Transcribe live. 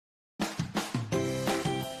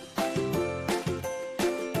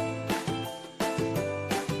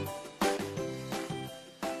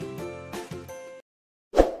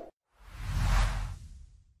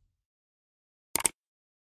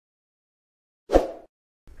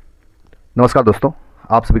नमस्कार दोस्तों,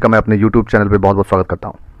 आप सभी का मैं अपने YouTube चैनल पे बहुत बहुत स्वागत करता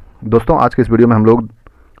हूं। दोस्तों, आज के इस वीडियो में हम लोग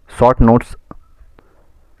शॉर्ट नोट्स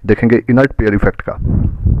देखेंगे इनर्ट पेयर इफेक्ट का।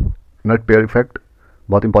 इनर्ट पेयर इफेक्ट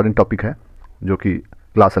बहुत इंपॉर्टेंट टॉपिक है जो कि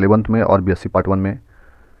क्लास 11th में और BSc पार्ट 1 में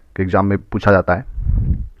के एग्ज़ाम में पूछा जाता है।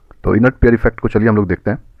 तो इनर्ट पेयर इफेक्ट को चलिए हम लोग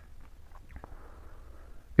देखते हैं।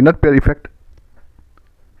 Inert pair effect,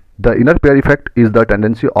 the inert pair effect is the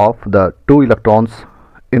tendency of the two electrons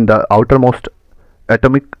in the outermost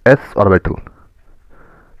atomic s orbital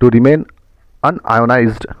to remain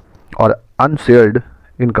unionized or unshared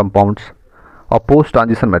in compounds of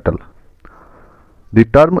post-transition metal. The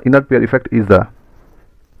term inert pair effect is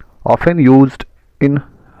often used in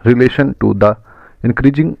relation to the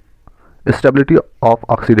increasing stability of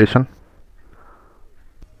oxidation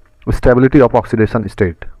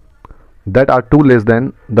state that are two less than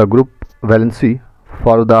the group valency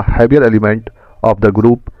for the heavier element of the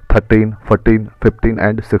group 13, 14, 15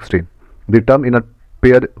 and 16. The term inert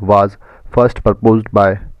pair was first proposed by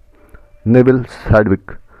Neville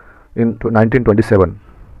Sadwick in 1927.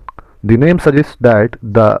 The name suggests that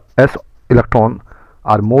the s electrons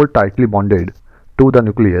are more tightly bonded to the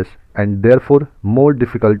nucleus and therefore more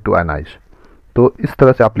difficult to ionize. तो इस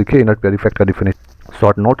तरह से आप लिखिए inert pair effect का definition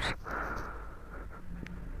short notes.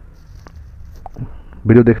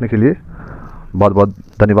 Video देखने के लिए बहुत बहुत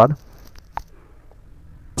धन्यवाद।